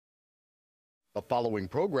The following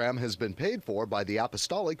program has been paid for by the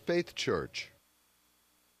Apostolic Faith Church.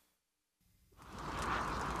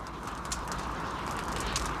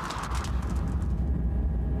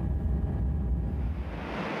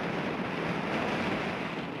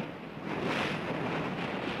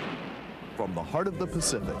 From the heart of the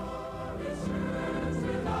Pacific,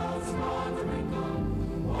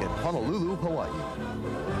 in Honolulu, Hawaii.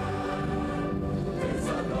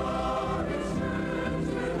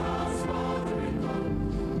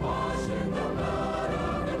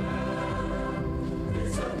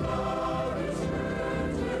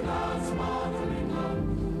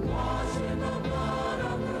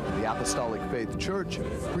 The Apostolic Faith Church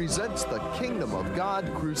presents the Kingdom of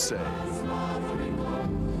God Crusade.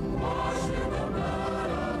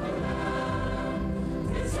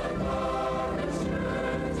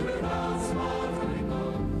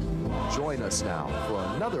 Join us now for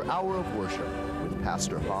another hour of worship with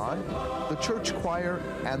Pastor Han, the church choir,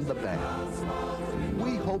 and the band.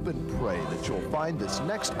 We hope and pray that you'll find this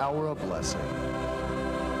next hour a blessing.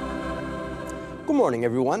 Good morning,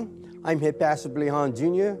 everyone. I'm Head Pastor Billy Han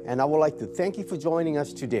Jr., and I would like to thank you for joining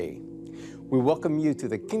us today. We welcome you to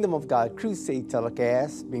the Kingdom of God Crusade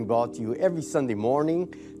telecast being brought to you every Sunday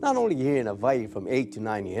morning, not only here in Hawaii from 8 to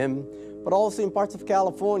 9 a.m., but also in parts of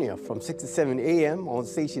California from 6 to 7 a.m. on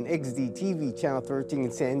station XD-TV Channel 13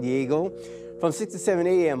 in San Diego, from 6 to 7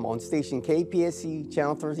 a.m. on station KPSC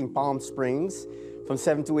Channel 13 Palm Springs, from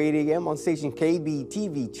 7 to 8 a.m. on station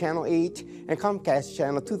KB-TV Channel 8 and Comcast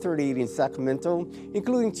Channel 238 in Sacramento,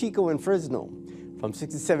 including Chico and Fresno. From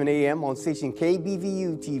 6 to 7 a.m. on station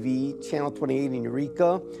KBVU-TV Channel 28 in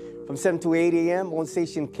Eureka. From 7 to 8 a.m. on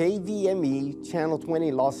station KVME Channel 20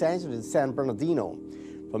 in Los Angeles and San Bernardino.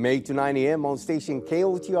 From 8 to 9 a.m. on station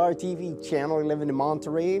KOTR-TV Channel 11 in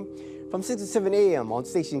Monterey. From 6 to 7 a.m. on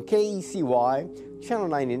station KECY Channel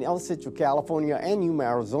 9 in El Centro, California and Yuma,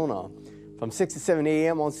 Arizona. From 6 to 7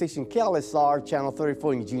 a.m. on station KLSR Channel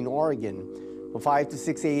 34 in Eugene, Oregon. From 5 to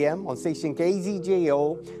 6 a.m. on station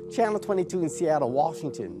KZJO Channel 22 in Seattle,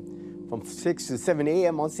 Washington. From 6 to 7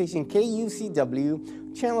 a.m. on station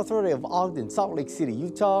KUCW Channel 30 of Ogden, Salt Lake City,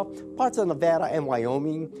 Utah, parts of Nevada and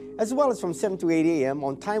Wyoming, as well as from 7 to 8 a.m.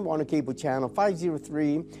 on Time Warner Cable Channel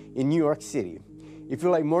 503 in New York City. If you'd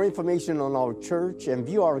like more information on our church and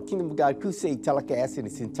view our Kingdom of God Crusade telecast in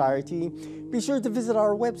its entirety, be sure to visit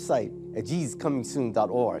our website at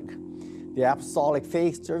JesusComingSoon.org. The Apostolic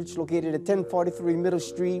Faith Church, located at 1043 Middle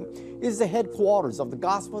Street, is the headquarters of the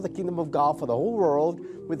Gospel of the Kingdom of God for the whole world,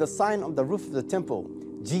 with a sign on the roof of the temple,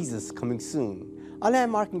 Jesus Coming Soon. A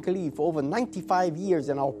landmark in Kalihi for over 95 years,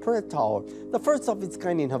 and our prayer tower, the first of its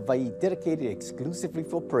kind in Hawaii, dedicated exclusively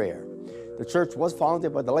for prayer. The church was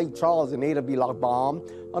founded by the late Charles and Ada B. Lochbaum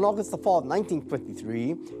on August the 4th,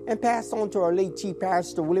 1923, and passed on to our late Chief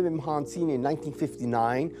Pastor William M. Hahn Sr. in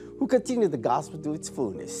 1959, who continued the gospel to its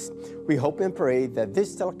fullness. We hope and pray that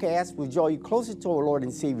this telecast will draw you closer to our Lord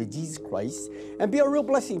and Savior Jesus Christ and be a real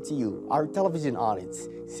blessing to you, our television audience,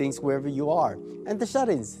 saints wherever you are, and the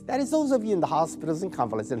shut-ins, that is those of you in the hospitals and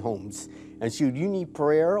convalescent homes. And should you need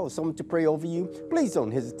prayer or someone to pray over you, please don't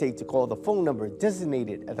hesitate to call the phone number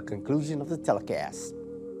designated at the conclusion of the telecast.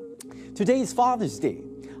 Today is Father's Day,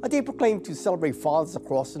 a day proclaimed to celebrate fathers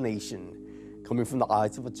across the nation. Coming from the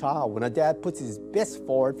eyes of a child, when a dad puts his best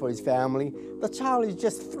forward for his family, the child is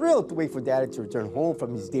just thrilled to wait for daddy to return home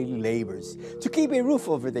from his daily labors, to keep a roof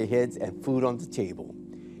over their heads and food on the table.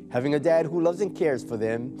 Having a dad who loves and cares for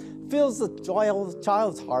them fills the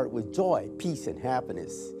child's heart with joy, peace, and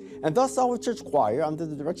happiness. And thus our church choir, under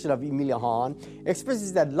the direction of Emilia Hahn,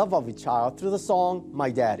 expresses that love of a child through the song,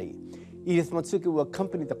 My Daddy. Edith Matsuki will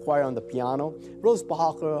accompany the choir on the piano, Rose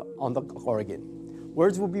Bahaker on the organ.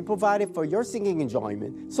 Words will be provided for your singing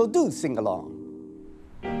enjoyment, so do sing along.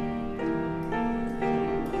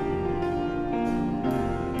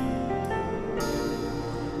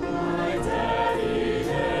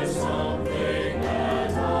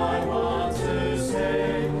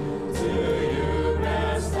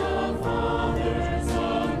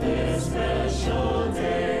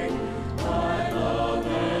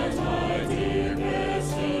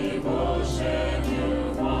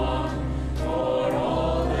 For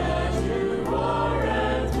all that you are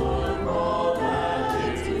and would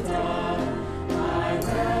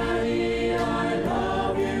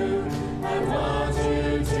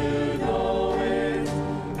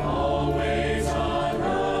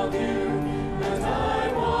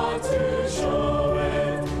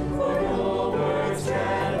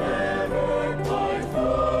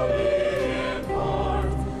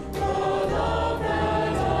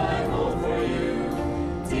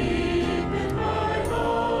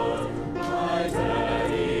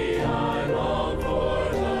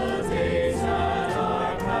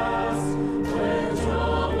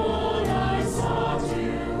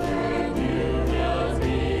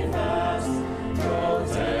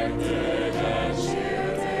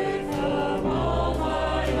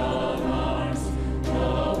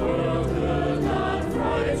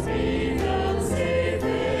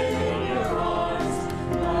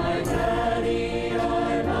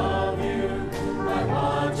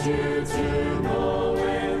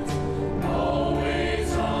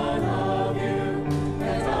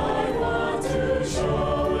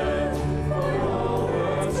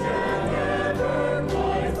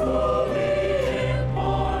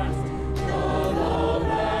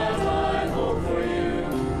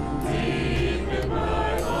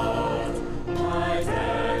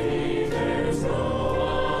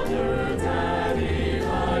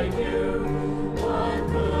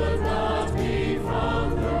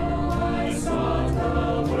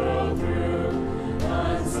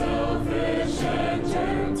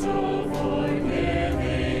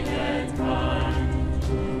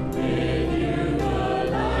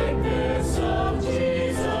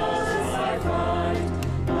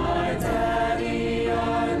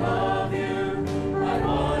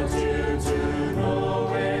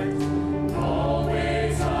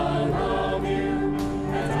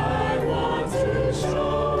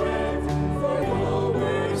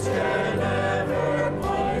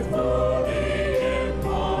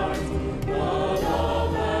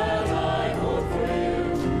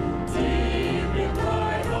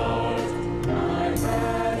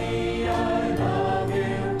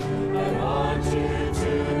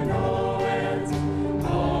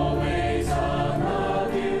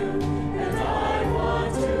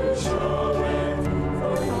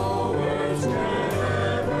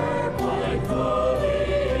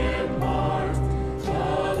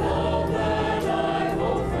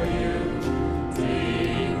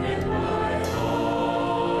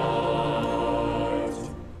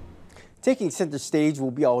Taking center stage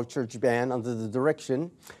will be our church band under the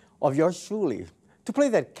direction of yours truly to play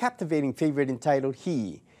that captivating favorite entitled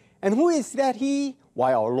He. And who is that He?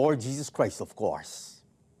 Why, our Lord Jesus Christ, of course.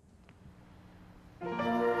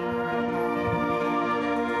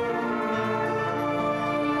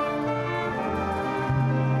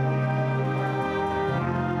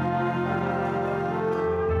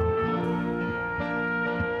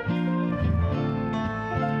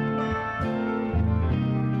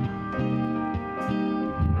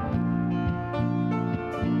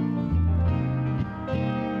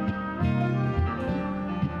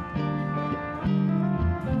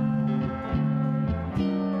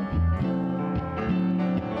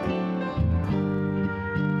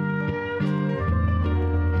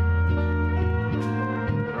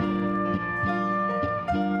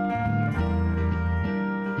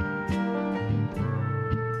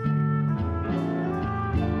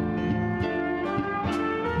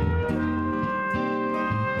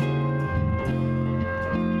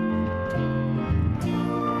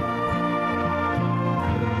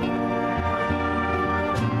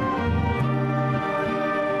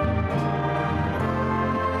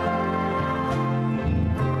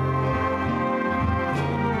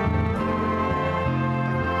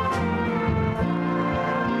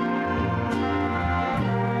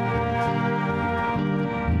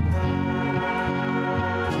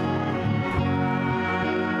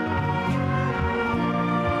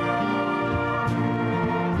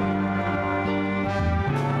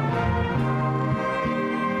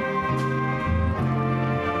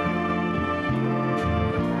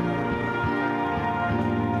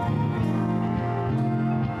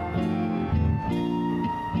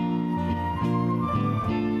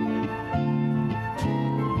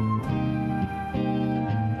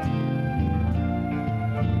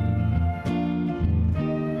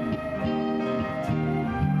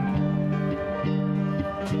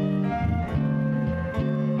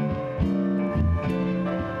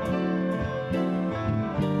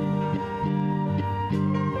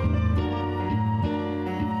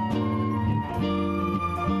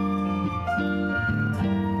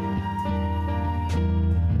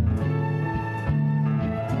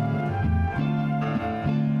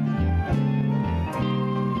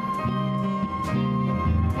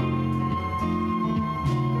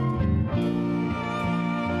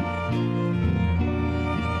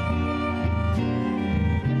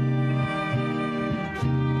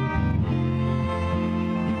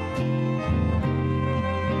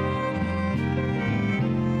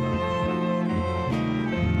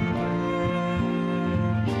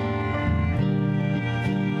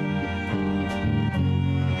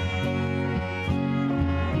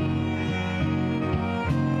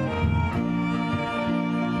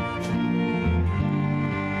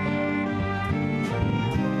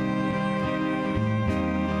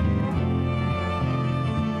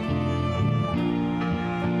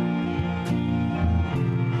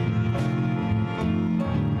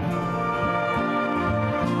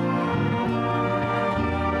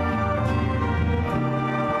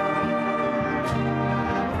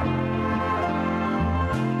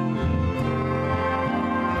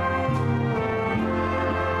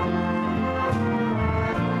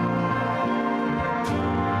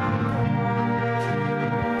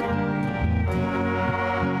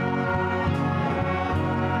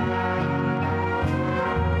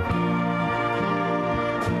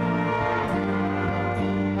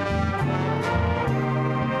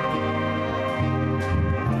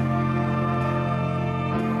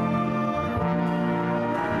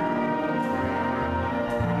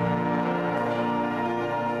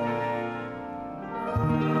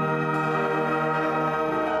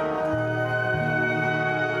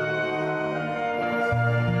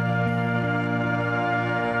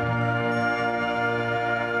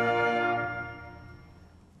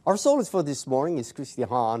 Our soloist for this morning is Christy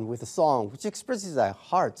Hahn with a song which expresses our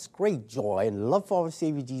heart's great joy and love for our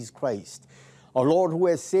Savior Jesus Christ, our Lord who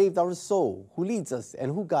has saved our soul, who leads us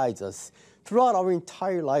and who guides us throughout our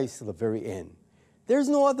entire lives to the very end. There is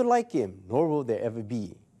no other like Him, nor will there ever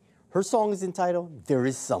be. Her song is entitled, There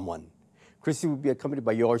Is Someone. Christy will be accompanied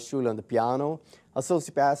by yours truly on the piano,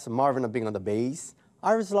 Associate Pastor Marvin Abing on the bass,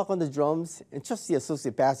 Iris Locke on the drums, and Trustee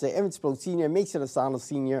Associate Pastor Evan Sproul Sr. and Mason Asano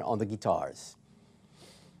Sr. on the guitars.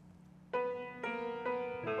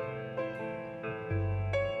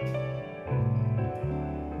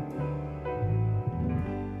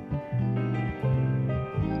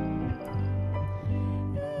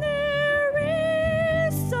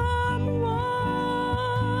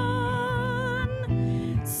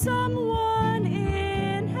 Someone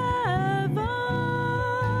in heaven,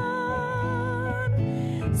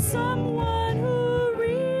 someone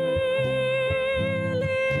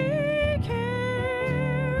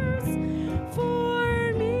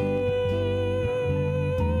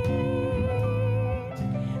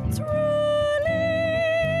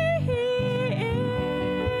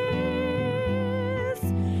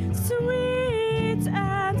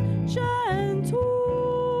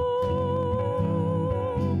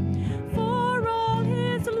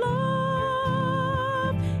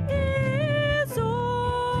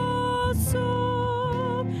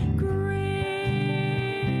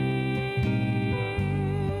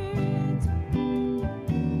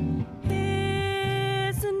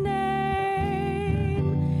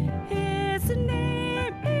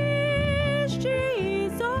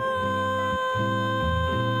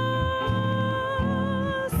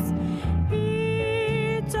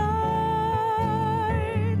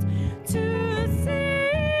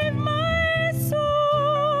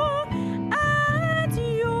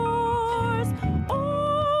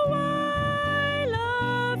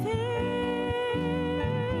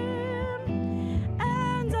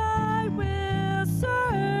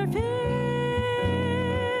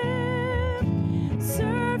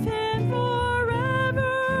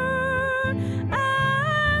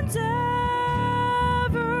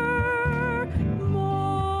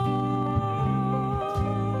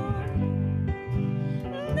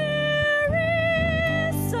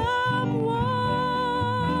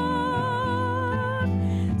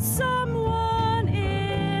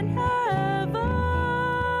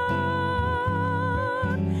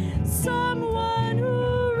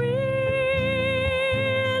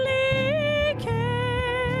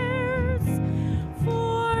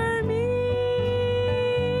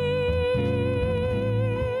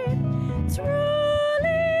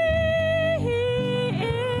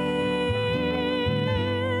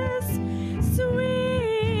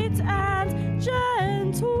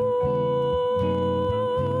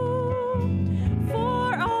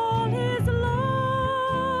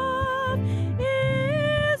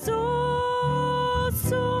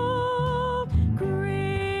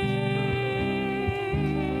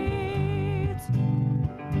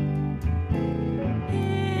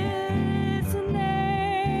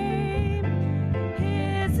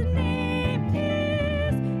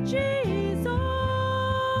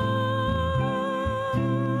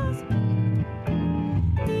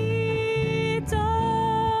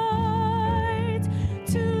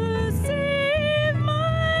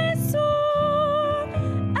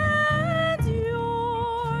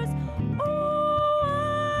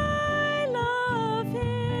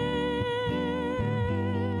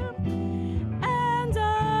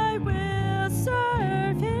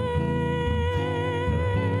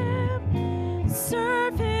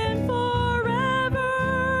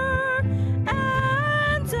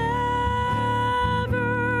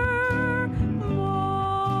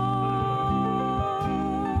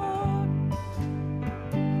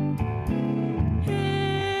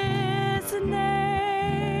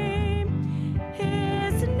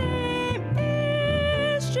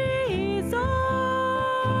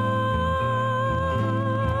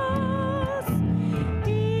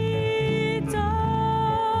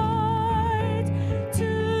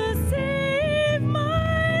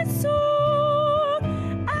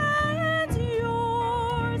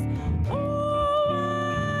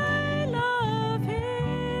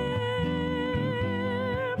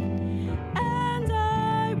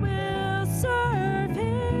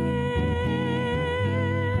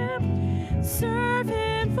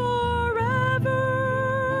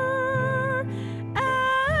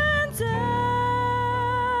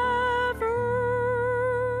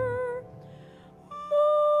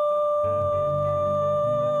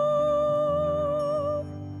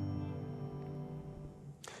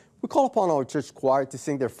call upon our church choir to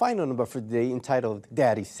sing their final number for the day entitled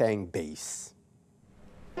Daddy Sang Bass.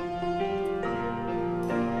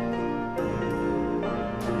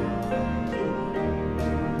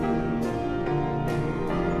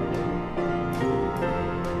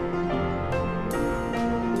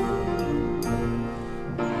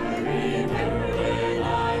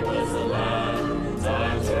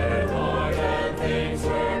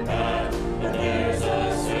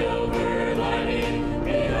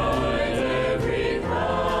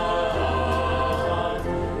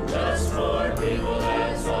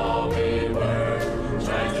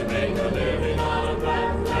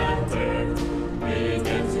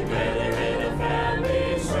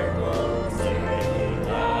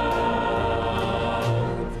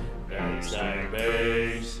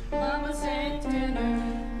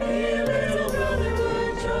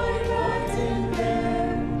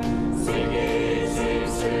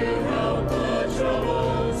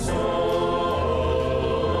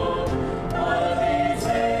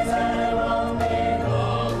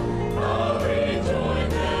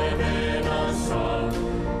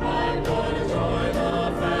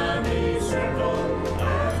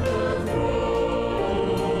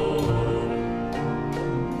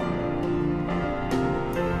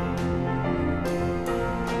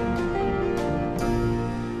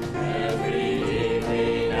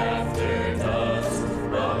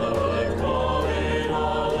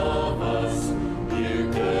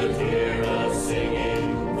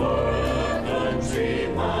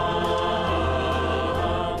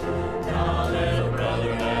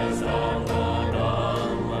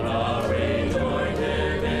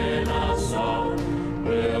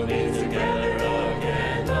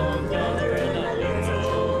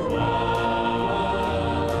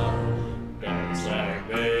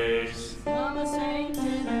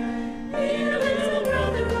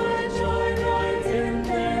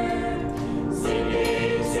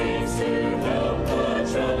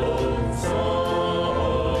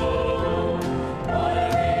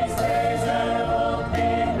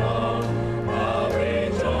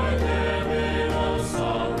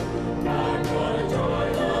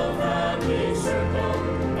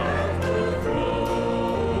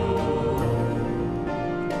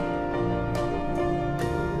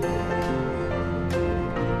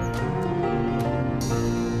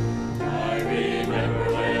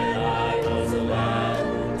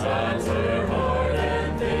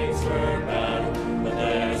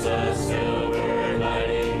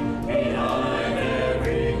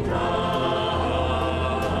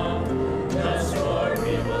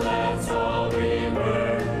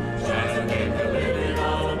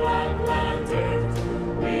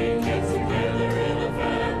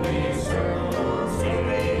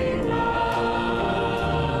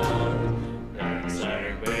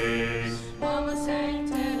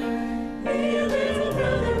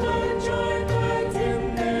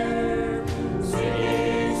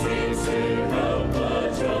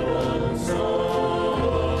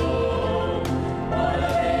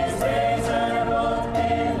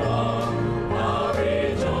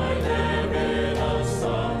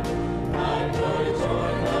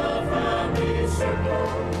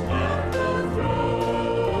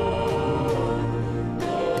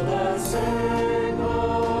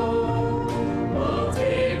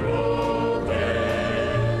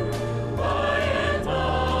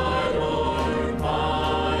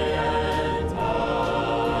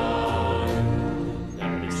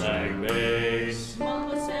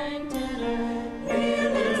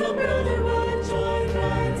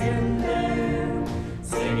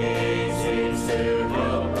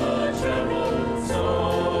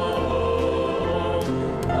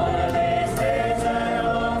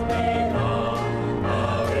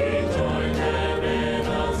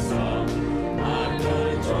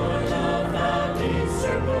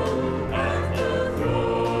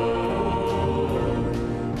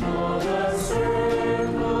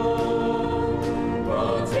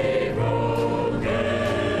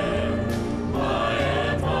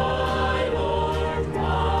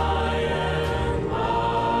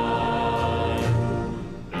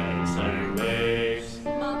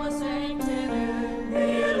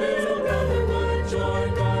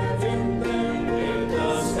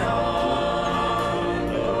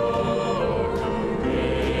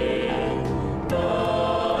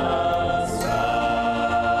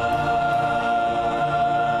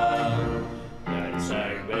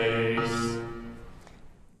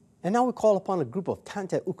 And now we call upon a group of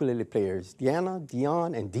talented ukulele players, Deanna,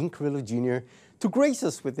 Dion, and Dean Carrillo Jr., to grace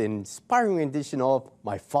us with an inspiring rendition of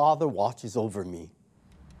My Father Watches Over Me.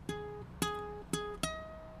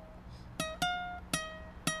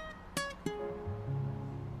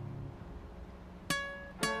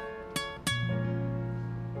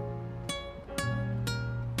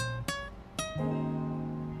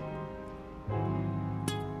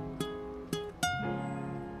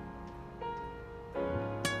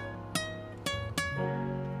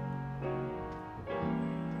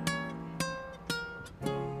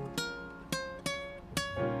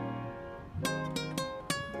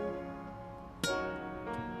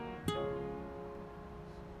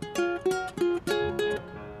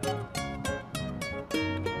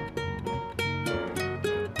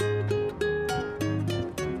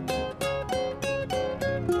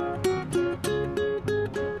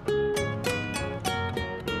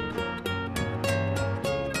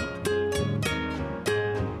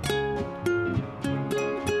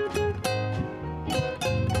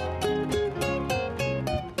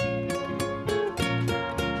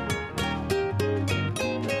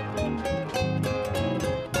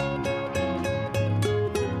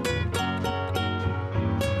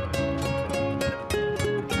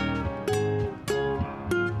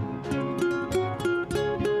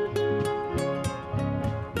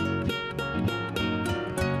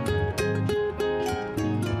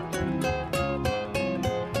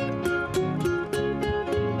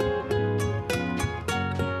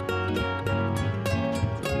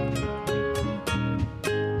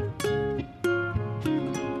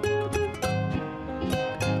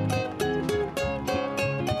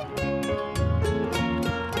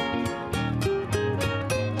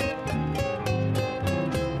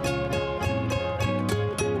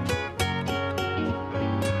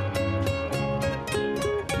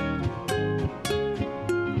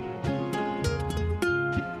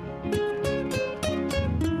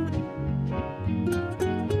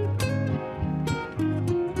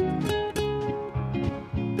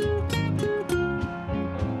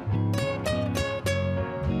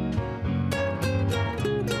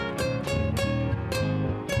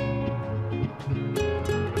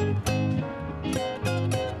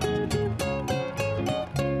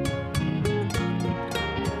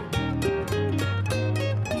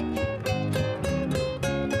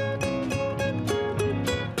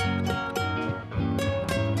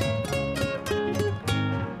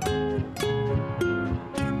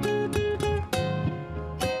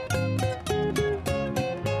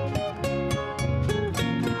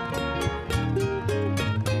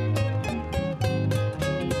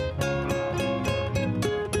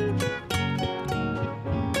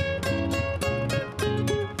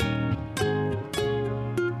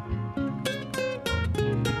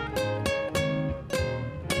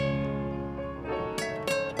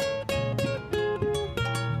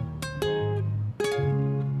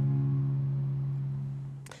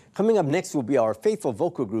 Coming up next will be our faithful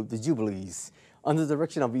vocal group, the Jubilees, under the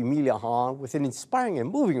direction of Emilia Hahn, with an inspiring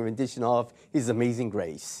and moving rendition of His Amazing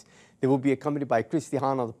Grace. They will be accompanied by Christy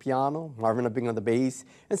Hahn on the piano, Marvin Abing on the bass,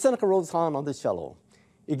 and Seneca Rose Hahn on the cello.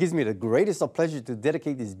 It gives me the greatest of pleasure to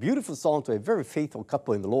dedicate this beautiful song to a very faithful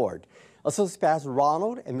couple in the Lord, Associate Pastor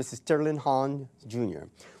Ronald and Mrs. Sterling Hahn Jr.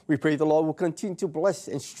 We pray the Lord will continue to bless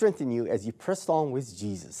and strengthen you as you press on with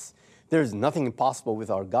Jesus. There is nothing impossible with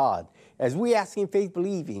our God. As we ask in faith,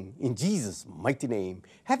 believing in Jesus' mighty name,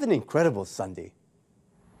 have an incredible Sunday.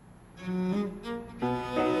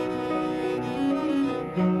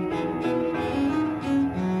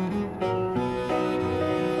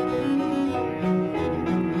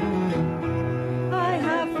 I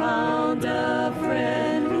have found a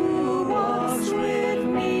friend who walks with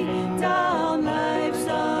me down life's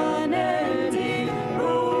unending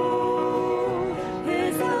road.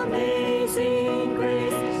 His amazing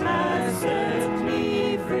grace has set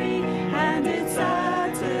me free, and it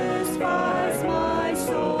satisfies my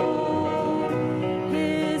soul.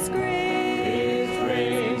 His grace,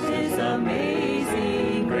 His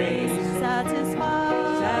amazing grace satisfies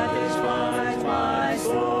my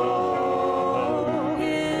soul.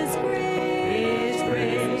 His grace,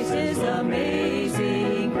 His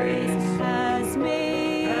amazing grace has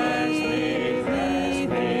made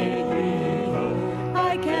me whole.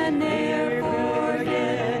 I can never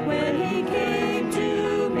forget when He came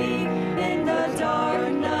to me in the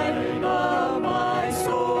dark night of my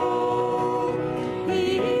soul.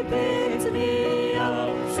 He picked me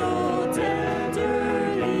up so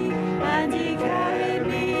tenderly, and He carried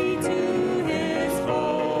me to His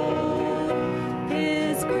fold.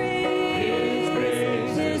 His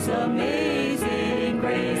grace, His amazing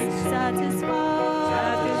grace satisfies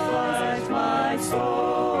my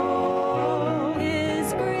soul.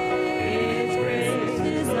 His grace,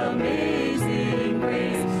 His amazing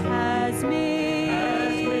grace has made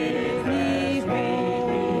me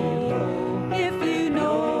whole. If you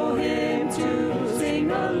know Him too, sing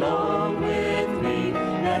along with me.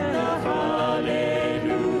 Let the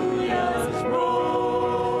hallelujahs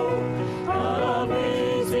roll.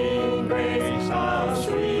 Amazing grace, how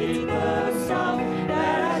sweet the sound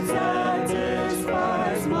that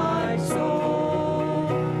satisfies my soul.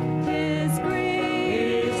 His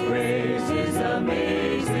grace, His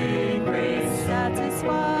amazing grace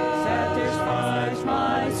satisfies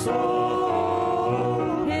my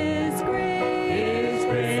soul. His grace,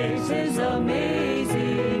 His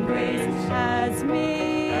amazing grace has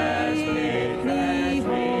made me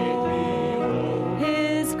whole.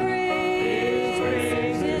 His grace,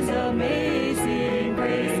 His amazing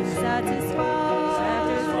grace satisfies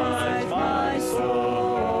my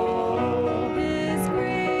soul. His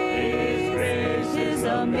grace, His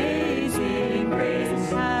amazing grace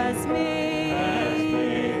has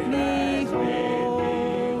made me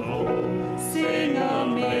whole. Sing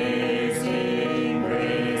amazing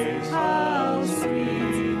grace, how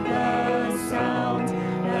sweet the sound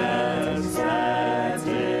that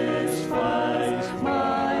satisfies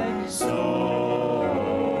my soul.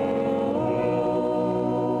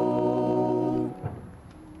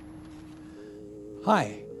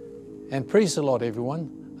 Hi, and praise the Lord,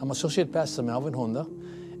 everyone. I'm Associate Pastor Melvin Honda,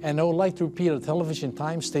 and I would like to repeat our television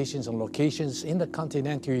time stations and locations in the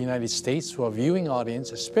continental United States to our viewing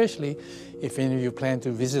audience, especially if any of you plan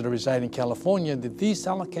to visit or reside in California, that these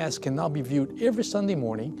telecasts can now be viewed every Sunday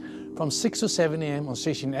morning from 6 to 7 a.m. on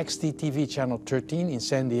station XDTV Channel 13 in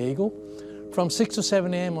San Diego, from 6 to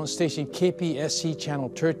 7 a.m. on station KPSC Channel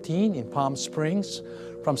 13 in Palm Springs,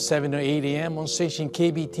 from 7 to 8 a.m. on station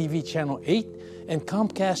KBTV Channel 8 and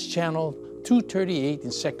Comcast Channel 238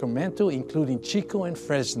 in Sacramento, including Chico and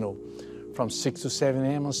Fresno, from 6 to 7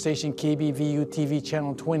 a.m. on station KBVU TV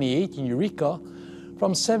Channel 28 in Eureka,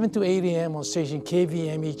 from 7 to 8 a.m. on station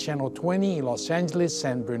KVME Channel 20 in Los Angeles,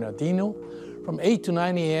 San Bernardino, from 8 to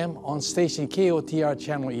 9 a.m. on station KOTR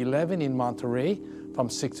Channel 11 in Monterey, from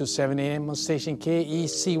 6 to 7 a.m. on station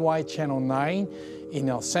KECY Channel 9 in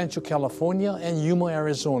El Centro, California, and Yuma,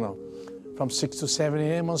 Arizona, from 6 to 7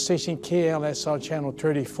 a.m. on station KLSR Channel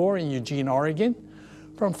 34 in Eugene, Oregon,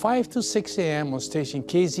 from 5 to 6 a.m. on station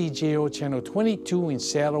KZJO Channel 22 in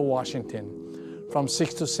Seattle, Washington, from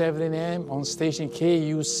 6 to 7 a.m. on station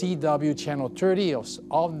KUCW Channel 30 of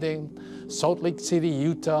Ogden, Salt Lake City,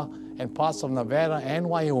 Utah, and parts of Nevada and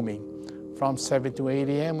Wyoming, from 7 to 8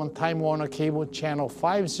 a.m. on Time Warner Cable Channel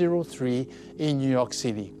 503 in New York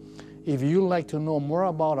City. If you'd like to know more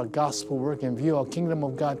about our gospel work and view our Kingdom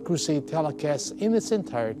of God Crusade telecast in its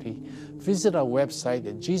entirety, visit our website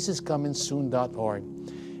at jesuscomingsoon.org.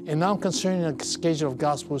 And now concerning the schedule of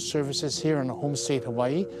gospel services here in our home state,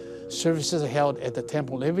 Hawaii, Services are held at the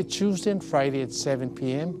temple every Tuesday and Friday at 7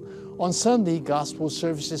 p.m. On Sunday, gospel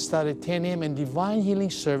services start at 10 a.m. and divine healing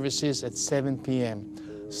services at 7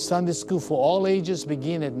 p.m. Sunday school for all ages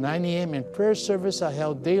begin at 9 a.m. and prayer services are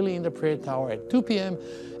held daily in the prayer tower at 2 p.m.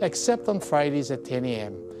 except on Fridays at 10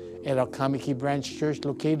 a.m. At our Kamiki Branch Church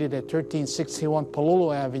located at 1361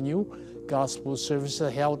 Palolo Avenue, gospel services are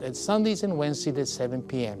held at Sundays and Wednesdays at 7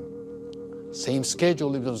 p.m. Same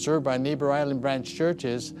schedule is observed by neighbor island branch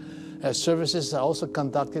churches, as services are also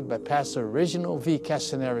conducted by Pastor Reginald V.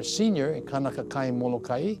 Castanera Sr. in Kanakakai,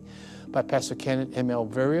 Molokai, by Pastor Kenneth M.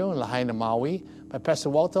 Alverio in Lahaina, Maui, by Pastor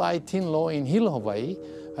Walter I. Tinlo in Hilo, Hawaii,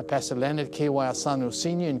 by Pastor Leonard K. Y. Asano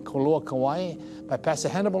Sr. in Koloa, Kauai, by Pastor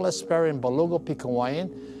Hannibal Espera in Balogo,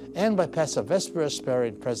 Pikawayan, and by Pastor Vesper Espera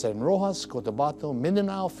in President Rojas, Cotabato,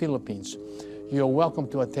 Mindanao, Philippines. You are welcome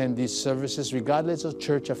to attend these services regardless of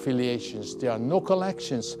church affiliations. There are no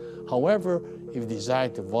collections. However, if you desire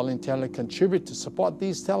to voluntarily contribute to support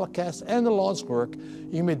these telecasts and the Lord's work,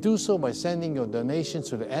 you may do so by sending your donations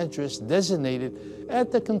to the address designated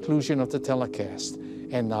at the conclusion of the telecast.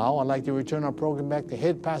 And now I'd like to return our program back to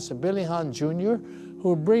Head Pastor Billy Hahn Jr., who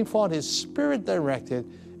will bring forth his Spirit-directed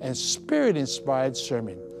and Spirit-inspired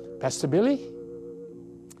sermon. Pastor Billy?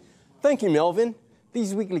 Thank you, Melvin.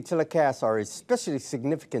 These weekly telecasts are especially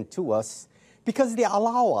significant to us because they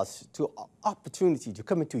allow us the opportunity to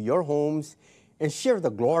come into your homes and share the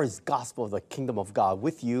glorious gospel of the kingdom of God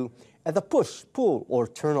with you at the push, pull, or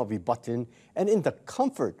turn of a button and in the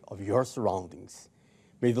comfort of your surroundings.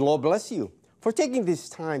 May the Lord bless you for taking this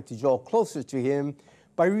time to draw closer to Him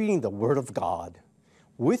by reading the Word of God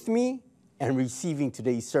with me and receiving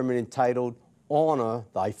today's sermon entitled, Honor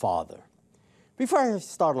Thy Father. Before I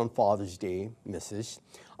start on Father's Day message,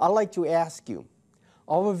 I'd like to ask you,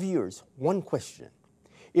 our viewers, one question.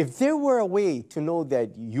 If there were a way to know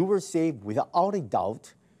that you were saved without a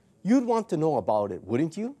doubt, you'd want to know about it,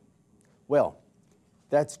 wouldn't you? Well,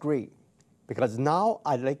 that's great, because now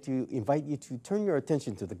I'd like to invite you to turn your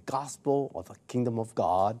attention to the gospel of the kingdom of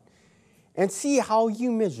God and see how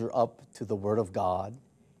you measure up to the Word of God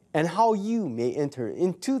and how you may enter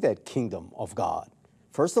into that kingdom of God.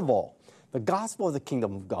 First of all, the gospel of the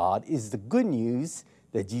kingdom of God is the good news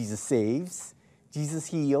that Jesus saves, Jesus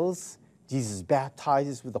heals, Jesus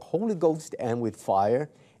baptizes with the Holy Ghost and with fire,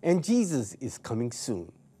 and Jesus is coming soon.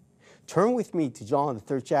 Turn with me to John, the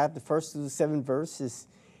 3rd chapter, first to the 7 verses,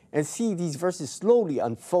 and see these verses slowly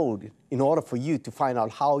unfold in order for you to find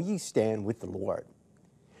out how you stand with the Lord.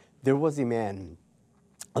 There was a man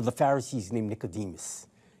of the Pharisees named Nicodemus,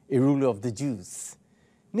 a ruler of the Jews.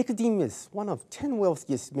 Nicodemus, one of 10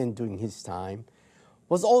 wealthiest men during his time,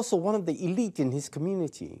 was also one of the elite in his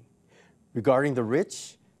community. Regarding the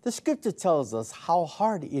rich, the scripture tells us how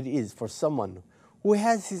hard it is for someone who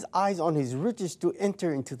has his eyes on his riches to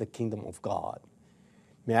enter into the kingdom of God.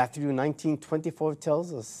 Matthew 19:24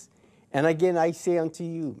 tells us, "And again I say unto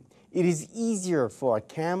you, it is easier for a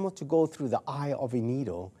camel to go through the eye of a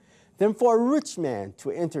needle than for a rich man to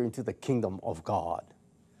enter into the kingdom of God."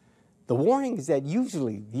 The warning is that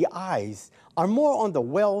usually the eyes are more on the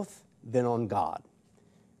wealth than on God.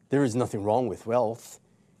 There is nothing wrong with wealth.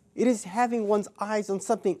 It is having one's eyes on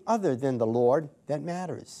something other than the Lord that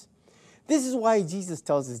matters. This is why Jesus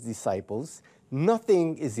tells his disciples,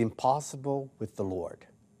 nothing is impossible with the Lord.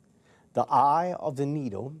 The eye of the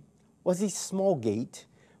needle was a small gate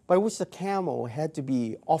by which the camel had to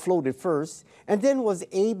be offloaded first and then was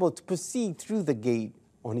able to proceed through the gate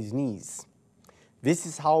on his knees. This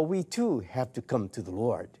is how we too have to come to the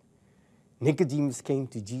Lord. Nicodemus came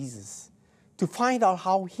to Jesus to find out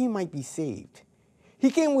how he might be saved.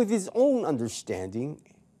 He came with his own understanding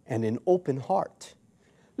and an open heart.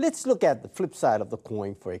 Let's look at the flip side of the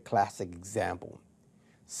coin for a classic example.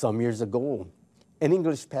 Some years ago, an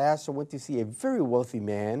English pastor went to see a very wealthy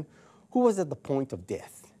man who was at the point of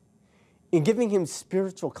death. In giving him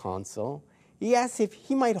spiritual counsel, he asked if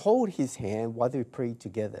he might hold his hand while they prayed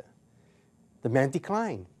together. The man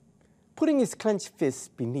declined, putting his clenched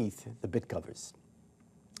fist beneath the bed covers.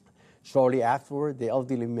 Shortly afterward, the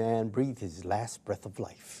elderly man breathed his last breath of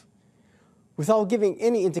life, without giving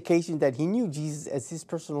any indication that he knew Jesus as his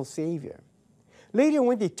personal Savior. Later,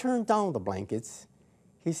 when they turned down the blankets,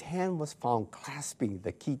 his hand was found clasping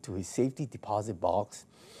the key to his safety deposit box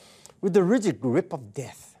with the rigid grip of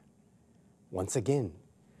death. Once again,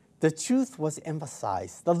 the truth was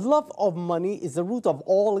emphasized. The love of money is the root of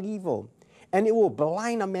all evil, and it will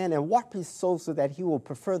blind a man and warp his soul so that he will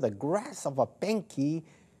prefer the grasp of a bank key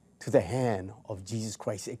to the hand of Jesus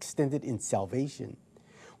Christ extended in salvation.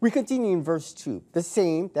 We continue in verse 2. The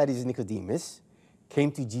same, that is Nicodemus,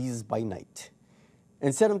 came to Jesus by night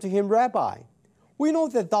and said unto him, Rabbi, We know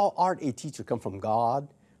that thou art a teacher come from God,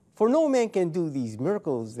 for no man can do these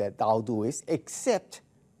miracles that thou doest except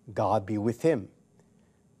God be with him.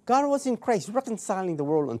 God was in Christ reconciling the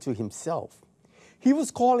world unto himself. He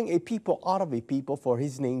was calling a people out of a people for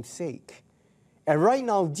his name's sake. And right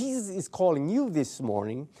now, Jesus is calling you this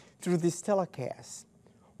morning through this telecast.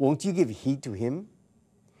 Won't you give heed to him?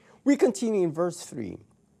 We continue in verse 3.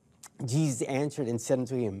 Jesus answered and said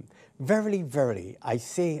unto him, Verily, verily, I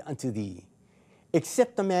say unto thee,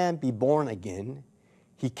 except a man be born again,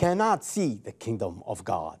 he cannot see the kingdom of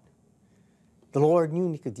God. The Lord knew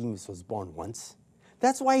Nicodemus was born once.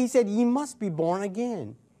 That's why he said, ye must be born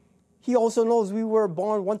again. He also knows we were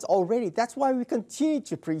born once already. That's why we continue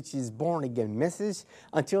to preach his born-again message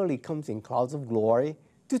until he comes in clouds of glory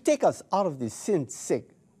to take us out of this sin-sick,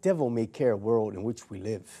 devil-may-care world in which we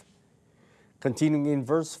live. Continuing in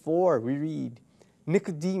verse 4, we read,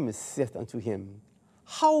 Nicodemus saith unto him,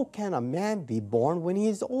 How can a man be born when he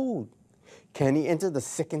is old? Can he enter the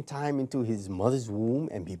second time into his mother's womb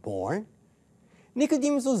and be born?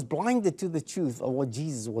 Nicodemus was blinded to the truth of what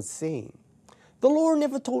Jesus was saying. The Lord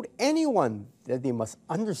never told anyone that they must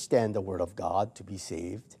understand the Word of God to be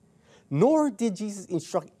saved, nor did Jesus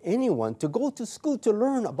instruct anyone to go to school to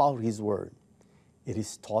learn about His Word. It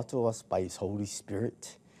is taught to us by His Holy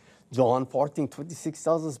Spirit. John 14:26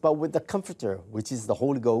 tells us, But with the Comforter, which is the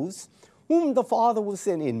Holy Ghost, whom the Father will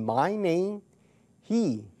send in my name,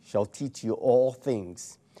 He shall teach you all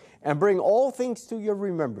things, and bring all things to your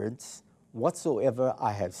remembrance, whatsoever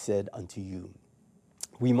I have said unto you.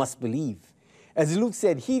 We must believe. As Luke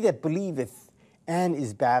said, he that believeth and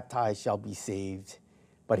is baptized shall be saved,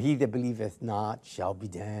 but he that believeth not shall be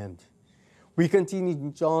damned. We continue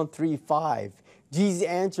in John 3:5. Jesus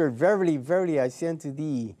answered, Verily, verily, I say unto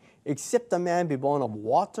thee, except a man be born of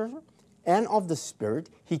water and of the Spirit,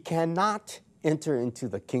 he cannot enter into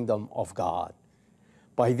the kingdom of God.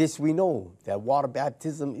 By this we know that water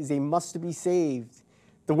baptism is a must to be saved.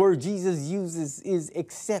 The word Jesus uses is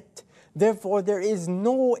except. Therefore, there is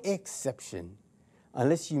no exception.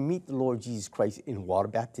 Unless you meet the Lord Jesus Christ in water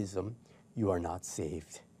baptism, you are not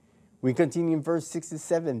saved. We continue in verse 6 and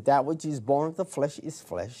 7. That which is born of the flesh is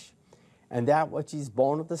flesh, and that which is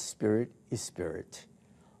born of the Spirit is spirit.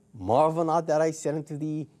 Marvel not that I said unto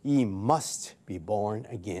thee, ye must be born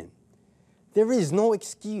again. There is no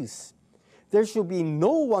excuse. There shall be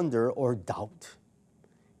no wonder or doubt.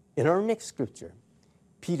 In our next scripture,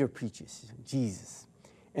 Peter preaches Jesus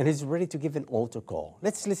and is ready to give an altar call.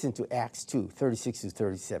 Let's listen to Acts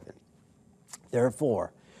 2:36-37.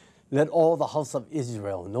 Therefore, let all the house of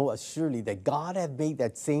Israel know assuredly that God hath made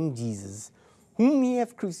that same Jesus, whom ye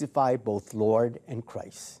have crucified, both Lord and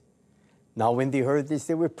Christ. Now when they heard this,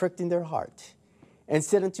 they were pricked in their heart, and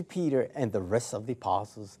said unto Peter and the rest of the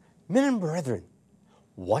apostles, Men and brethren,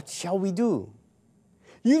 what shall we do?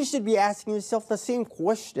 You should be asking yourself the same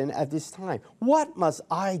question at this time. What must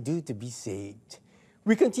I do to be saved?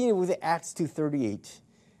 We continue with Acts 2:38.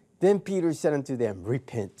 Then Peter said unto them,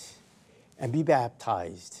 Repent and be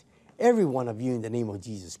baptized, every one of you in the name of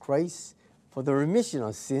Jesus Christ, for the remission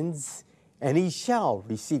of sins, and ye shall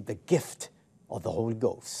receive the gift of the Holy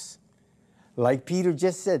Ghost. Like Peter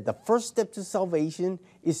just said, the first step to salvation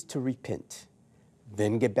is to repent.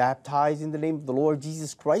 Then get baptized in the name of the Lord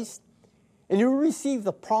Jesus Christ, and you will receive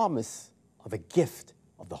the promise of the gift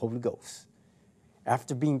of the Holy Ghost.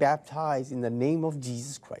 After being baptized in the name of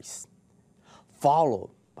Jesus Christ,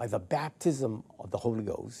 followed by the baptism of the Holy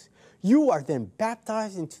Ghost, you are then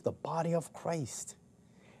baptized into the body of Christ.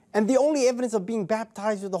 And the only evidence of being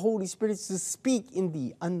baptized with the Holy Spirit is to speak in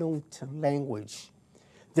the unknown language.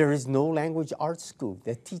 There is no language art school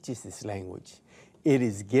that teaches this language. It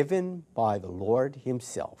is given by the Lord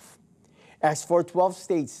Himself. Acts 4:12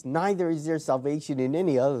 states, Neither is there salvation in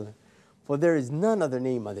any other, for there is none other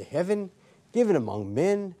name under heaven given among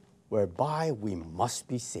men whereby we must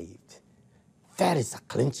be saved. That is a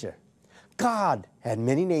clincher. God had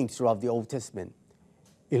many names throughout the Old Testament.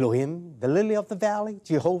 Elohim, the lily of the valley,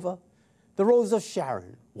 Jehovah, the rose of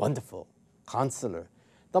Sharon, wonderful, counselor,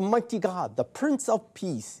 the mighty God, the Prince of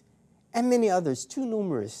Peace, and many others too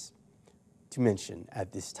numerous to mention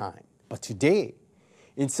at this time. But today,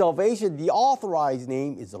 in salvation, the authorized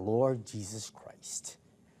name is the Lord Jesus Christ.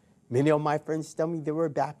 Many of my friends tell me they were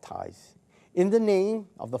baptized in the name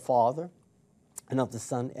of the Father, and of the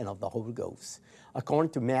Son, and of the Holy Ghost,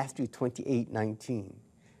 according to Matthew 28:19.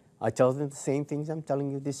 I tell them the same things I'm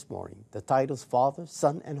telling you this morning. The titles Father,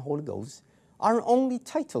 Son, and Holy Ghost are only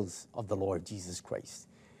titles of the Lord Jesus Christ.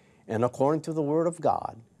 And according to the Word of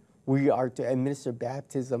God, we are to administer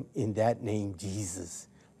baptism in that name, Jesus,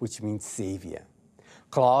 which means Savior.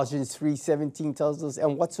 Colossians 3:17 tells us,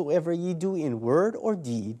 and whatsoever ye do in word or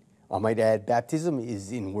deed, I might add, baptism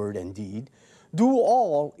is in word and deed, do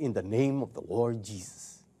all in the name of the Lord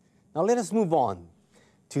Jesus. Now let us move on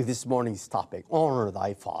to this morning's topic, honor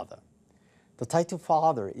thy father. The title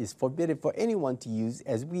father is forbidden for anyone to use,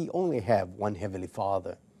 as we only have one heavenly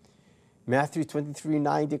Father. Matthew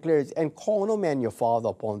 23:9 declares, and call no man your father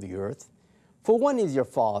upon the earth, for one is your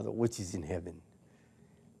Father which is in heaven.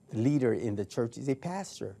 The leader in the church is a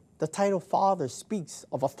pastor. The title father speaks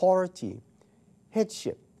of authority,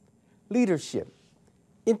 headship, leadership,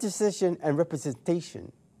 intercession, and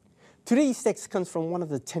representation. Today's text comes from one of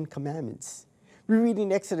the 10 Commandments. We read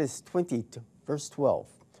in Exodus 20, verse 12,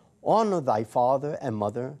 honor thy father and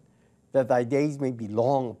mother, that thy days may be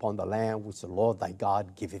long upon the land which the Lord thy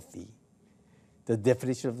God giveth thee. The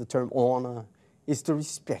definition of the term honor is to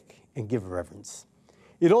respect and give reverence.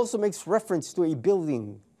 It also makes reference to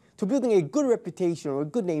building a good reputation or a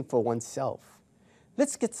good name for oneself.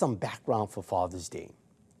 Let's get some background for Father's Day.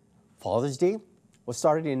 Father's Day was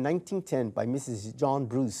started in 1910 by Mrs. John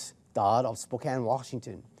Bruce Dodd of Spokane,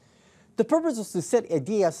 Washington. The purpose was to set a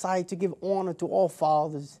day aside to give honor to all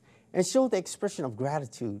fathers and show the expression of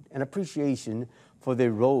gratitude and appreciation for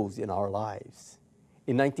their roles in our lives.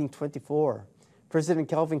 In 1924, President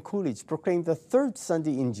Calvin Coolidge proclaimed the third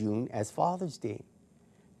Sunday in June as Father's Day.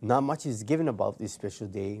 Not much is given about this special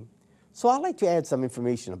day, so I'd like to add some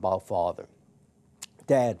information about Father.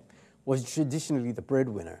 Dad was traditionally the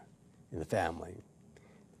breadwinner in the family.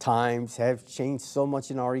 Times have changed so much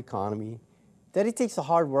in our economy that it takes the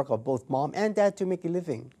hard work of both mom and dad to make a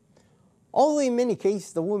living. Although in many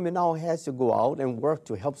cases the woman now has to go out and work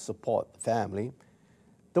to help support the family,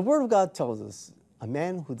 the Word of God tells us a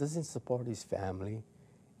man who doesn't support his family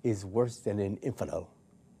is worse than an infidel.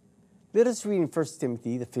 Let us read in 1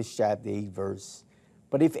 Timothy, the 5th chapter, 8th verse.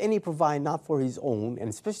 But if any provide not for his own, and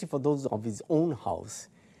especially for those of his own house,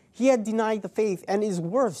 he had denied the faith and is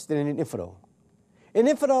worse than an infidel. An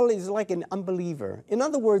infidel is like an unbeliever. In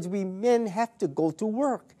other words, we men have to go to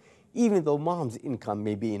work, even though mom's income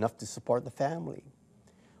may be enough to support the family.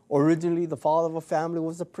 Originally, the father of a family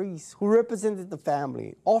was a priest who represented the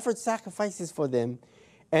family, offered sacrifices for them,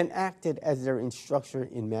 and acted as their instructor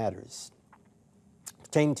in matters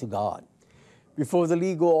pertaining to God. Before the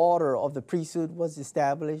legal order of the priesthood was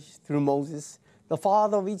established through Moses, the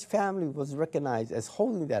father of each family was recognized as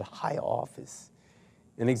holding that high office.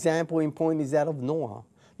 An example in point is that of Noah.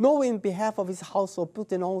 Noah, in behalf of his household,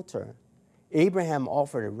 built an altar. Abraham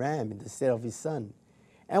offered a ram in the stead of his son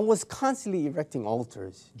and was constantly erecting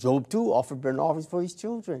altars. Job, too, offered burnt offerings for his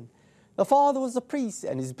children. The father was a priest,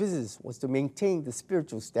 and his business was to maintain the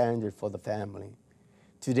spiritual standard for the family.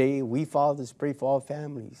 Today, we fathers pray for our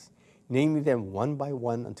families, naming them one by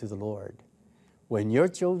one unto the Lord. When your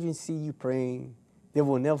children see you praying, they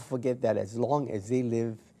will never forget that as long as they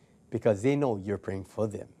live, because they know you're praying for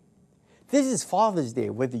them. This is Father's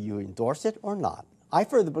Day, whether you endorse it or not. I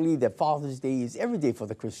further believe that Father's Day is every day for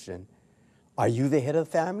the Christian. Are you the head of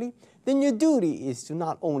the family? Then your duty is to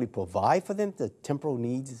not only provide for them the temporal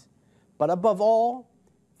needs, but above all,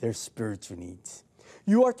 their spiritual needs.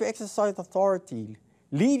 You are to exercise authority,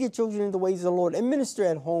 lead your children in the ways of the Lord, and minister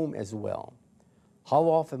at home as well. How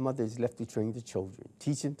often mother is left to train the children,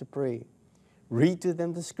 teach them to pray, read to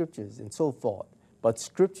them the scriptures, and so forth. But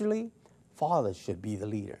scripturally, father should be the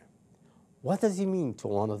leader. What does it mean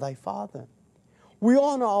to honor thy father? We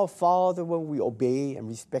honor our father when we obey and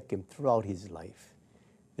respect him throughout his life.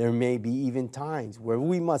 There may be even times where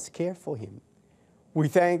we must care for him. We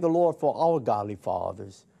thank the Lord for our godly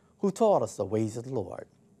fathers who taught us the ways of the Lord.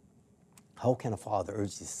 How can a father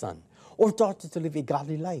urge his son or daughter to live a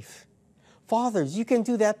godly life? Fathers, you can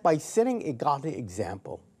do that by setting a godly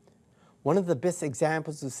example. One of the best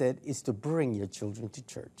examples, who said, is to bring your children to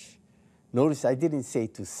church. Notice I didn't say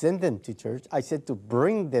to send them to church. I said to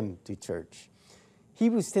bring them to church.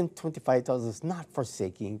 Hebrews 10:25 tells us, not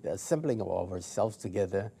forsaking the assembling of ourselves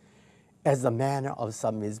together, as the manner of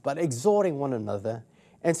some is, but exhorting one another,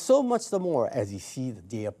 and so much the more as you see the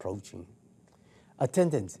day approaching.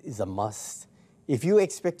 Attendance is a must if you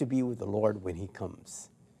expect to be with the Lord when he comes.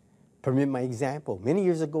 Permit my example. Many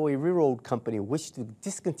years ago, a railroad company wished to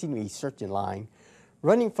discontinue a certain line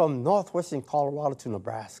running from northwestern Colorado to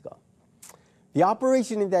Nebraska. The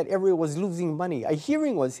operation in that area was losing money. A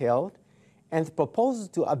hearing was held, and the proposal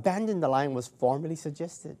to abandon the line was formally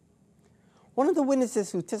suggested. One of the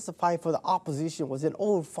witnesses who testified for the opposition was an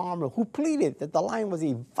old farmer who pleaded that the line was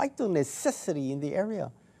a vital necessity in the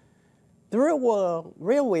area. The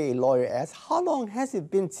railway lawyer asked, "How long has it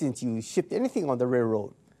been since you shipped anything on the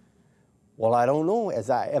railroad?" "Well, I don't know, as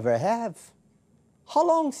I ever have." How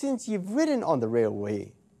long since you've ridden on the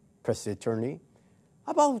railway? Pressed the attorney.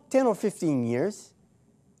 About 10 or 15 years.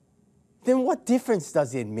 Then what difference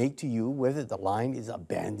does it make to you whether the line is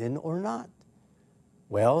abandoned or not?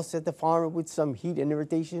 Well, said the farmer with some heat and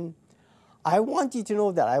irritation, I want you to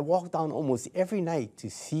know that I walk down almost every night to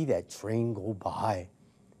see that train go by.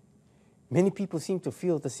 Many people seem to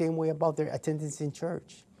feel the same way about their attendance in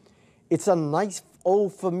church. It's a nice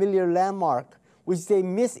old familiar landmark which they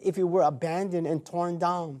miss if it were abandoned and torn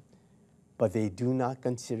down. But they do not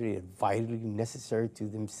consider it vitally necessary to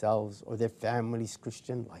themselves or their family's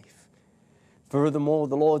Christian life. Furthermore,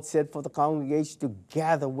 the Lord said for the congregation to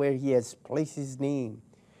gather where he has placed his name.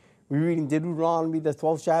 We read in Deuteronomy, the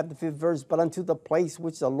 12th chapter, 5th verse, but unto the place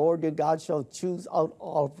which the Lord your God shall choose out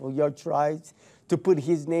of your tribes to put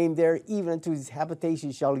his name there, even unto his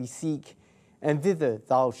habitation shall he seek, and thither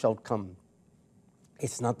thou shalt come.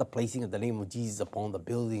 It's not the placing of the name of Jesus upon the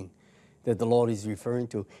building that the Lord is referring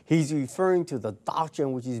to. He's referring to the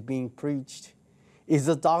doctrine which is being preached. Is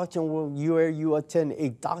the doctrine where you attend a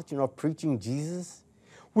doctrine of preaching Jesus?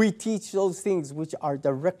 We teach those things which are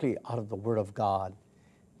directly out of the Word of God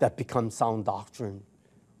that become sound doctrine,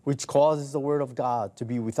 which causes the Word of God to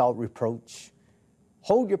be without reproach.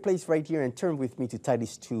 Hold your place right here and turn with me to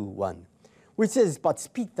Titus 2:1, which says, but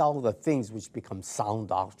speak thou the things which become sound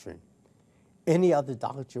doctrine. Any other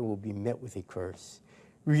doctrine will be met with a curse.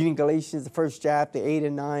 Reading Galatians, the 1st chapter, 8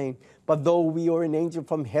 and 9. But though we or an angel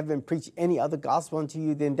from heaven preach any other gospel unto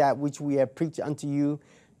you than that which we have preached unto you,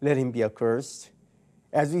 let him be accursed.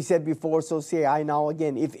 As we said before, so say I now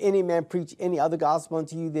again, if any man preach any other gospel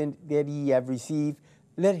unto you than that ye have received,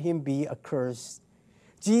 let him be accursed.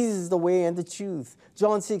 Jesus is the way and the truth.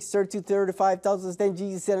 John 6:32-35 tells us, then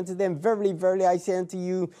Jesus said unto them, verily, verily, I say unto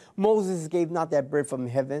you, Moses gave not that bread from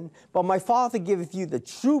heaven, but my Father giveth you the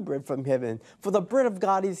true bread from heaven. For the bread of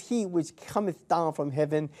God is he which cometh down from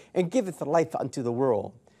heaven, and giveth life unto the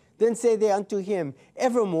world. Then say they unto him,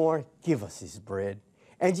 evermore give us his bread.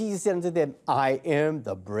 And Jesus said unto them, I am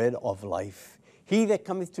the bread of life. He that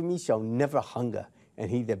cometh to me shall never hunger,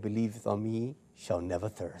 and he that believeth on me shall never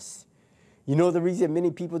thirst. You know the reason many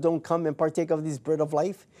people don't come and partake of this bread of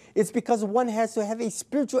life? It's because one has to have a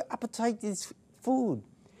spiritual appetite for this food.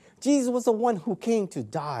 Jesus was the one who came to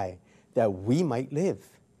die that we might live.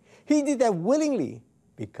 He did that willingly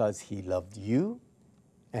because he loved you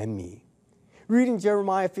and me. Reading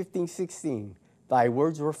Jeremiah 15:16, thy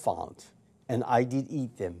words were found, and I did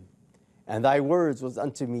eat them. And thy words was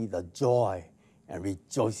unto me the joy and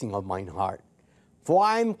rejoicing of mine heart. For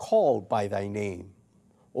I am called by thy name,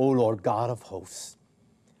 O Lord God of hosts.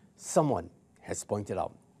 Someone has pointed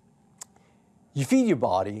out, you feed your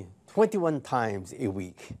body 21 times a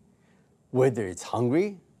week, whether it's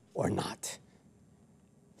hungry or not.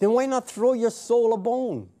 Then why not throw your soul a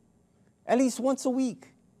bone, at least once a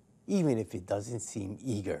week, even if it doesn't seem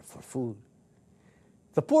eager for food?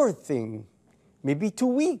 The poor thing may be too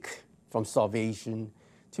weak from starvation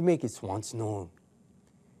to make its wants known.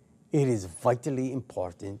 It is vitally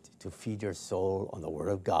important to feed your soul on the Word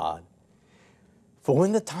of God. For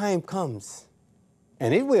when the time comes,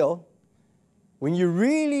 and it will, when you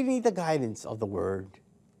really need the guidance of the Word,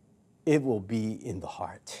 it will be in the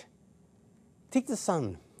heart. Take the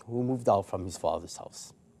son who moved out from his father's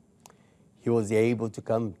house. He was able to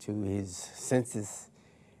come to his senses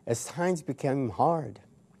as times became hard.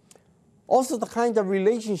 Also, the kind of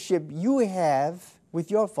relationship you have with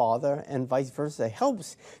your father and vice versa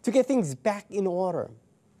helps to get things back in order.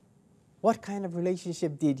 What kind of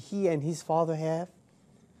relationship did he and his father have?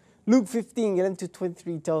 Luke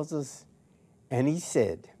 15:11-23 tells us, and he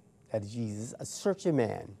said, that Jesus, a certain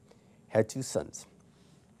man, had 2 sons.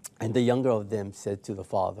 And the younger of them said to the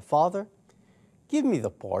father, Father, give me the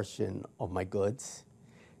portion of my goods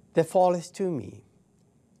that falleth to me.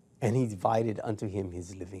 And he divided unto him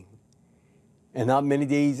his living. And not many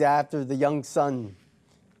days after, the young son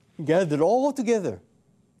gathered all together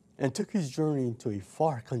and took his journey into a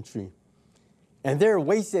far country, and there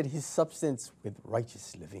wasted his substance with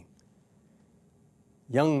righteous living.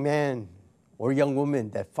 Young man or young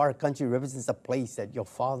woman, that far country represents a place that your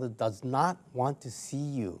father does not want to see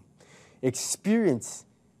you experience,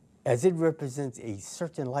 as it represents a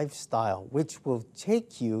certain lifestyle which will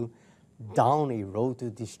take you down a road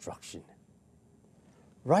to destruction.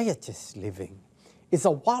 Riotous living is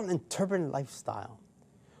a wild and turbulent lifestyle,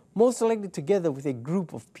 most likely together with a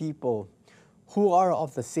group of people who are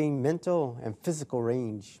of the same mental and physical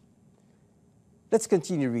range. Let's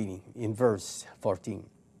continue reading in verse 14.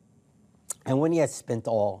 And when he had spent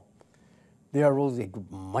all, there arose a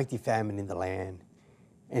mighty famine in the land,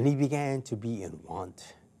 and he began to be in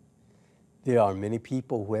want. There are many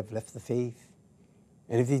people who have left the faith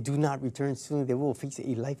And if they do not return soon, they will face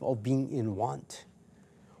a life of being in want.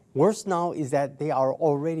 Worse now is that they are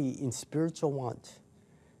already in spiritual want.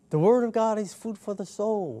 The Word of God is food for the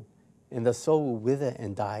soul, and the soul will wither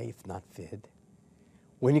and die if not fed.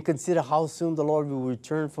 When you consider how soon the Lord will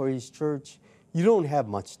return for His church, you don't have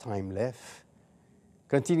much time left.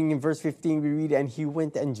 Continuing in verse 15, we read, "And he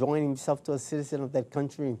went and joined himself to a citizen of that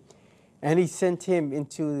country, and he sent him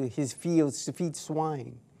into his fields to feed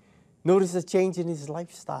swine." Notice a change in his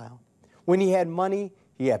lifestyle. When he had money,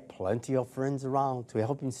 he had plenty of friends around to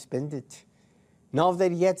help him spend it. Now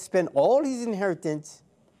that he had spent all his inheritance,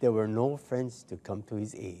 there were no friends to come to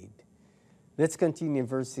his aid. Let's continue in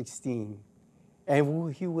verse 16.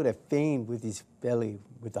 "And he would have fain with his belly,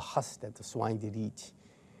 with the husk that the swine did eat.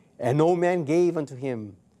 And no man gave unto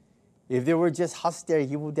him. If there were just husk there,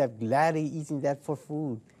 he would have gladly eaten that for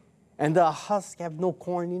food. And the husk have no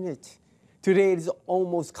corn in it." Today it is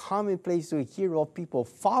almost commonplace to hear of people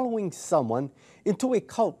following someone into a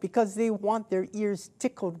cult because they want their ears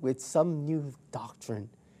tickled with some new doctrine.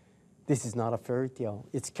 This is not a fairy tale.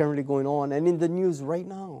 It's currently going on and in the news right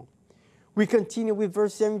now. We continue with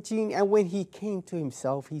verse 17, "And when he came to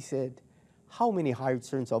himself, he said, How many hired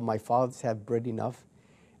servants of my father's have bread enough,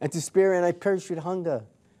 and to spare, and I perish with hunger?"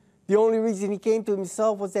 The only reason he came to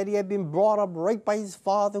himself was that he had been brought up right by his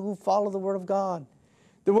father who followed the Word of God.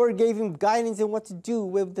 The Word gave him guidance in what to do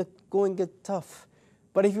when the going get tough.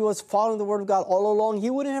 But if he was following the Word of God all along,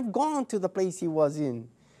 he wouldn't have gone to the place he was in.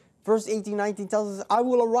 Verse 18, 19 tells us, "I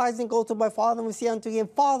will arise and go to my father and will say unto him,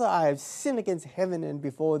 Father, I have sinned against heaven and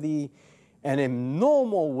before thee, and am no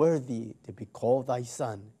more worthy to be called thy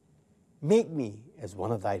son. Make me as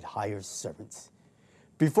one of thy hired servants."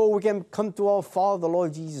 Before we can come to our Father, the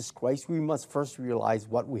Lord Jesus Christ, we must first realize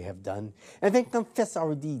what we have done, and then confess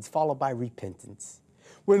our deeds, followed by repentance.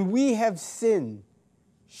 When we have sinned,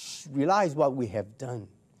 realize what we have done.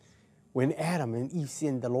 When Adam and Eve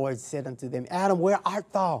sinned, the Lord said unto them, "Adam, where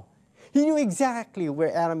art thou?" He knew exactly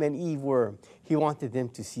where Adam and Eve were. He wanted them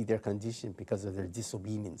to see their condition because of their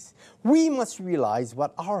disobedience. We must realize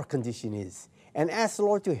what our condition is and ask the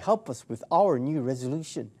Lord to help us with our new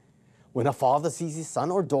resolution. When a father sees his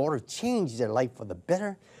son or daughter change their life for the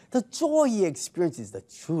better, the joy he experiences is the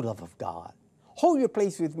true love of God. Hold your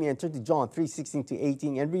place with me and turn to John 3:16 to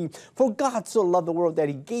 18 and read, "For God so loved the world that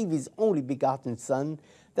he gave his only begotten Son,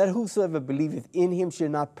 that whosoever believeth in him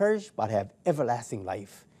should not perish, but have everlasting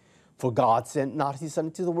life. For God sent not his Son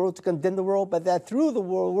into the world to condemn the world, but that through the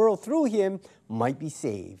world through him might be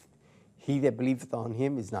saved. He that believeth on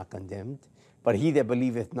him is not condemned, but he that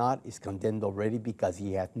believeth not is condemned already, because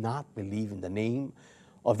he hath not believed in the name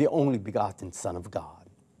of the only begotten Son of God."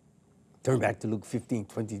 Turn back to Luke 15,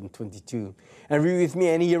 20 and 22. And read with me,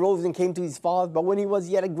 "And he arose and came to his father, but when he was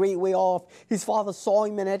yet a great way off, his father saw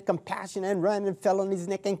him and had compassion, and ran and fell on his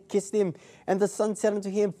neck and kissed him. And the son said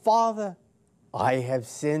unto him, Father, I have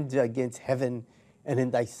sinned against heaven and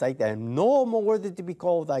in thy sight. I am no more worthy to be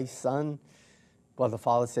called thy son." But the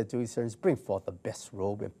father said to his servants, "Bring forth the best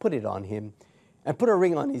robe and put it on him, and put a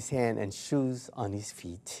ring on his hand and shoes on his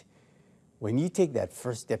feet." When you take that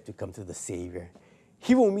first step to come to the Savior,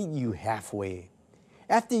 he will meet you halfway.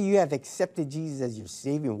 After you have accepted Jesus as your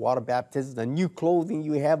Savior in water baptism, the new clothing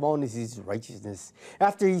you have on is his righteousness.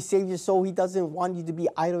 After he saved your soul, he doesn't want you to be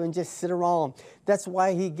idle and just sit around. That's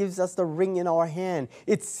why he gives us the ring in our hand.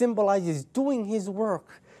 It symbolizes doing his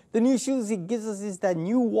work. The new shoes he gives us is that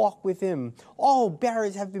new walk with him. All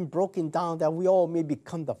barriers have been broken down that we all may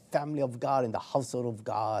become the family of God and the household of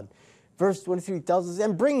God. Verse 23 tells us,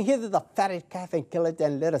 "And bring hither the fatted calf and kill it,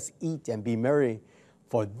 and let us eat and be merry.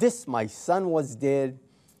 For this my son was dead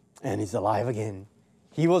and is alive again.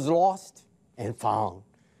 He was lost and found."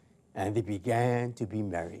 And they began to be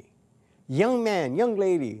merry. Young man, young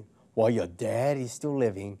lady, while your dad is still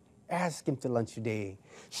living, ask him to lunch today.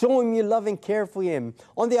 Show him you love and care for him.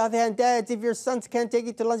 On the other hand, dads, if your sons can't take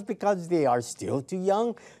you to lunch because they are still too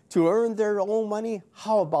young to earn their own money,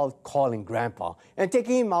 how about calling grandpa and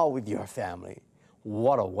taking him out with your family?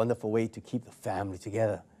 What a wonderful way to keep the family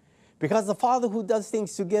together. Because the father who does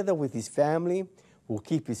things together with his family will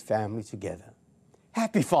keep his family together.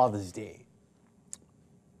 Happy Father's Day.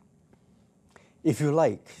 If you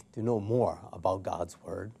like to know more about God's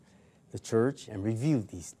Word, the church, and review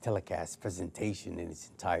these telecast presentation in its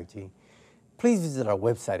entirety, please visit our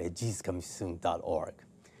website at jesuscomingsoon.org.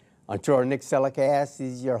 Until our next telecast,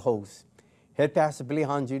 this is your host, Head Pastor Billy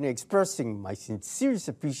Hahn Jr., expressing my sincerest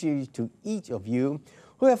appreciation to each of you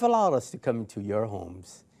who have allowed us to come into your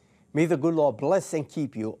homes. May the good Lord bless and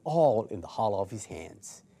keep you all in the hollow of his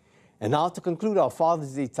hands. And now to conclude our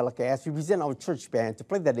Father's Day telecast, we present our church band to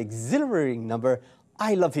play that exhilarating number,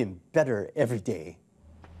 "I Love Him Better Every Day."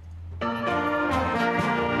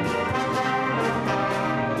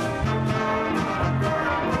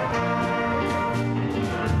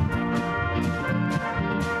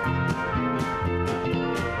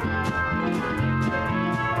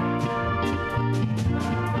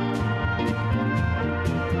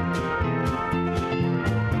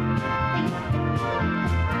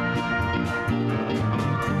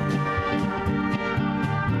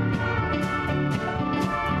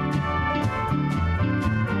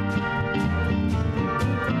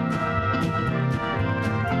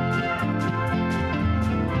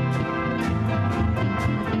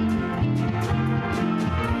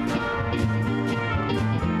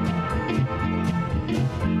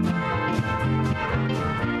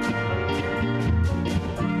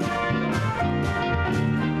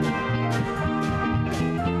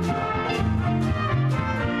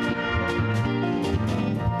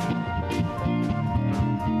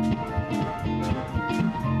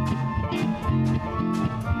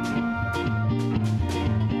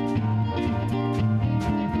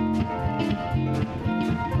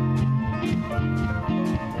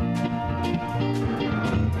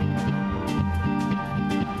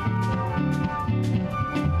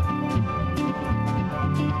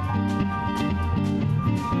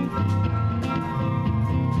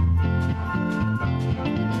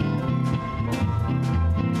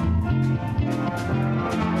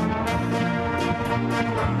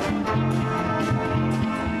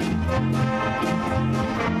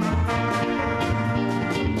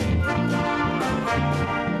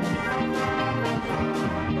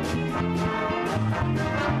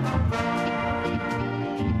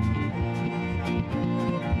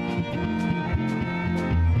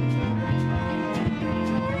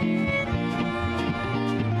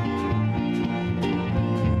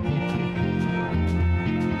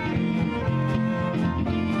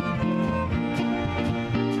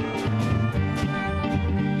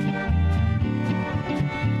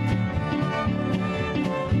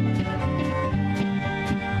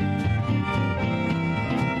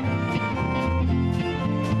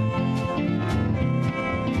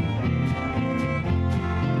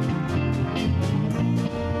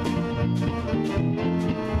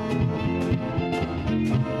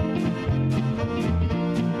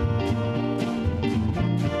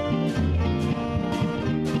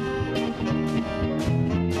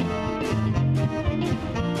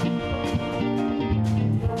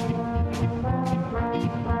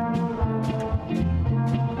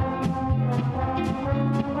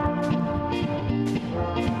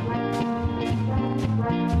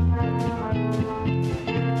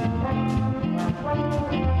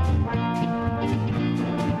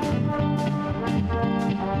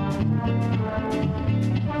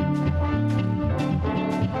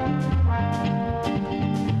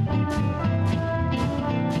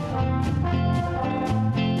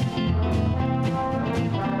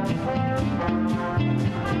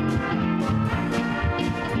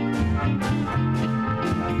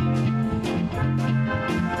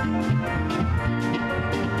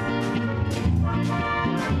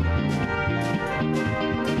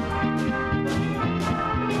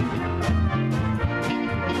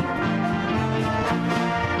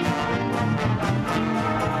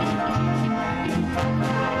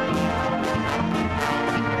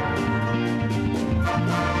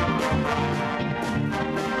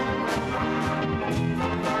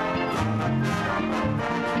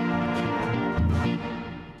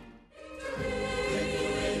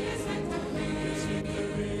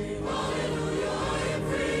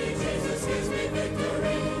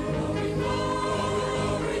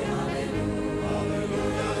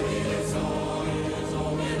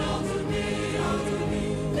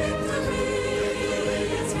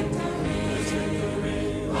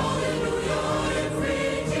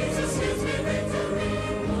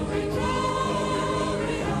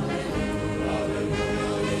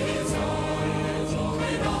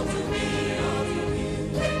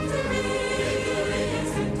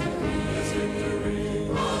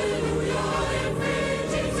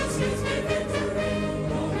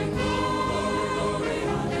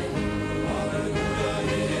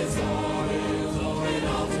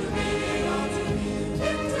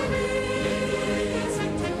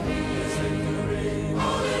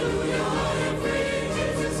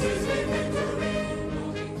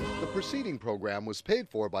 preceding program was paid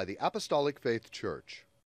for by the Apostolic Faith Church.